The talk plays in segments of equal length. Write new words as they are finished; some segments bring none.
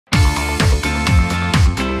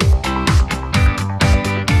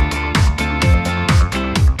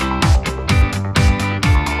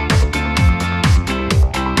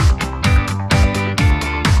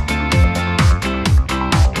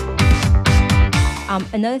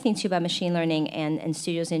Another thing too about machine learning and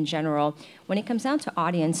studios in general, when it comes down to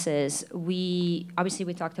audiences, we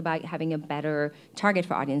talked about having a better target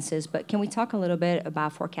for audiences, but can we talk a little bit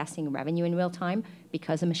about forecasting revenue in real time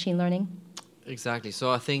because of machine learning? Exactly.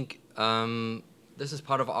 So I think this is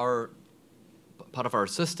part of our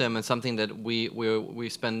system and something that we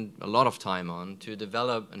spend a lot of time on to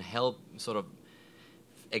develop and help sort of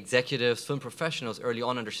executives, film professionals early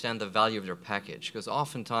on understand the value of their package, because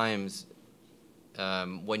oftentimes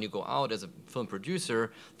when you go out as a film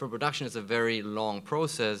producer, film production is a very long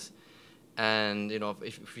process, and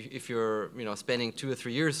if you're spending 2 or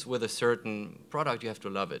 3 years with a certain product, you have to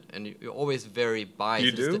love it, and you're always very biased.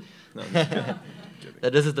 You do? No,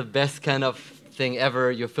 that this is the best kind of thing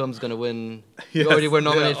ever. Your film's going to win. Yes, You already were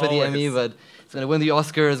nominated for the always. Emmy, but it's going to win the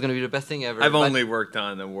Oscar. It's going to be the best thing ever. I've only worked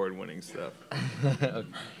on award-winning stuff. Okay.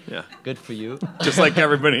 Yeah. Good for you. Just like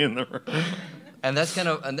everybody in the room. And that's kind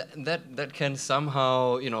of, and that can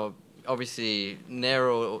somehow, obviously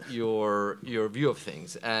narrow your view of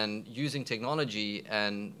things. And using technology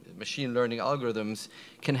and machine learning algorithms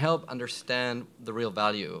can help understand the real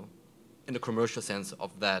value in the commercial sense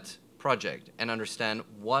of that project and understand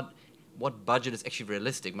what budget is actually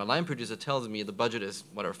realistic. My line producer tells me the budget is,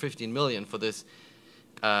 whatever, 15 million for this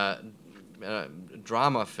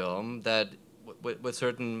drama film that with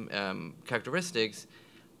certain characteristics.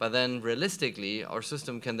 But then realistically, our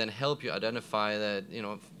system can then help you identify that,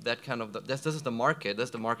 that kind of, this is the market, that's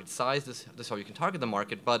the market size, this is how you can target the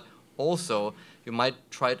market, but also you might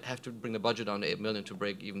have to bring the budget down to 8 million to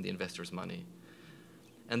break even the investor's money.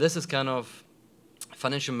 And this is kind of,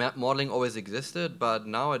 financial modeling always existed, but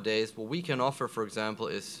nowadays what we can offer, for example,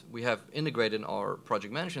 is we have integrated in our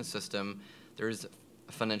project management system, there is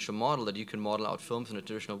a financial model that you can model out films in a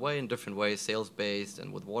traditional way, in different ways, sales-based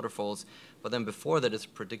and with waterfalls. But then before that is a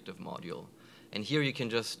predictive module. And here you can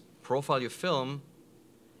just profile your film,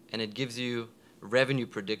 and it gives you revenue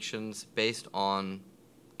predictions based on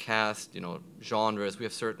cast, genres. We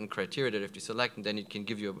have certain criteria that you have to select, and then it can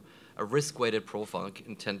give you a risk-weighted profile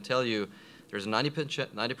and can tell you there's a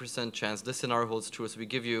 90% chance this scenario holds true. So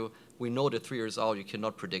we know that 3 years out you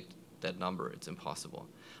cannot predict that number. It's impossible.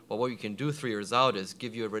 But what you can do 3 years out is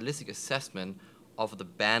give you a realistic assessment of the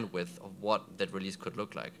bandwidth of what that release could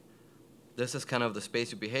look like. This is kind of the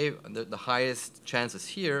space you behave, and the highest chances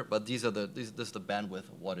here, but this is the bandwidth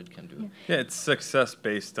of what it can do. Yeah, it's success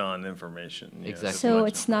based on information. Exactly. So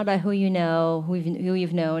it's not about who you know, who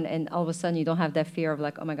you've known, and all of a sudden you don't have that fear of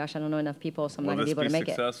like, oh my gosh, I don't know enough people, so I'm not going to be able to make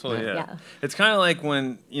successful? it. Yeah. It's kind of like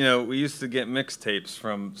when, we used to get mixtapes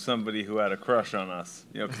from somebody who had a crush on us,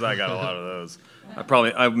 because I got a lot of those.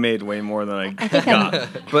 I've made way more than I got.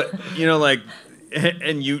 But,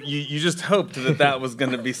 and you just hoped that was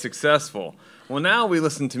going to be successful. Well, now we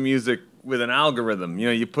listen to music with an algorithm.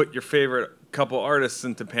 You put your favorite couple artists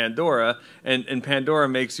into Pandora, and Pandora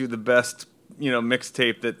makes you the best,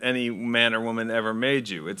 mixtape that any man or woman ever made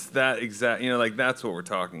you. It's that exact, that's what we're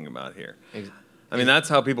talking about here. I mean, that's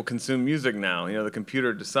how people consume music now. The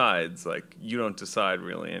computer decides. You don't decide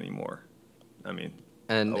really anymore. I mean,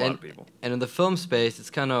 a lot of people. And in the film space, it's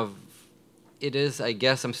kind of, it is, I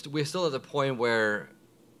guess, we're still at the point where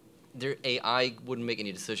their AI wouldn't make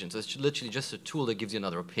any decisions. It's literally just a tool that gives you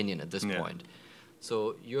another opinion at this point.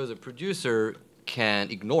 So you as a producer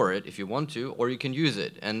can ignore it if you want to, or you can use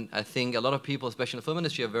it. And I think a lot of people, especially in the film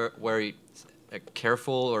industry, are very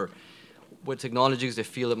careful or with technology because they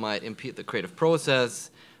feel it might impede the creative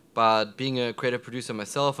process. But being a creative producer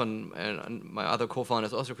myself and my other co-founder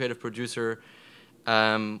is also a creative producer,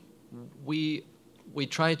 we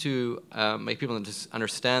try to make people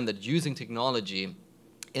understand that using technology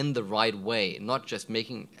in the right way, not just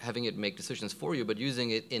having it make decisions for you, but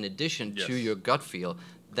using it in addition to your gut feel,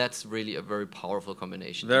 that's really a very powerful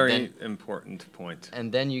combination. Very important point. And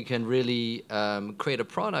then you can really create a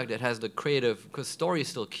product that has the creative, because story is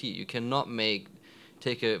still key. You cannot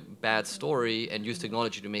take a bad story and use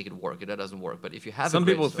technology to make it work. That doesn't work. But if you have some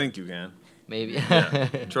people think you can. Maybe. Yeah,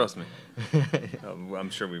 trust me. I'm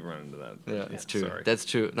sure we've run into that. Yeah, it's true. Sorry. That's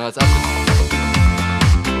true. No, it's absolutely.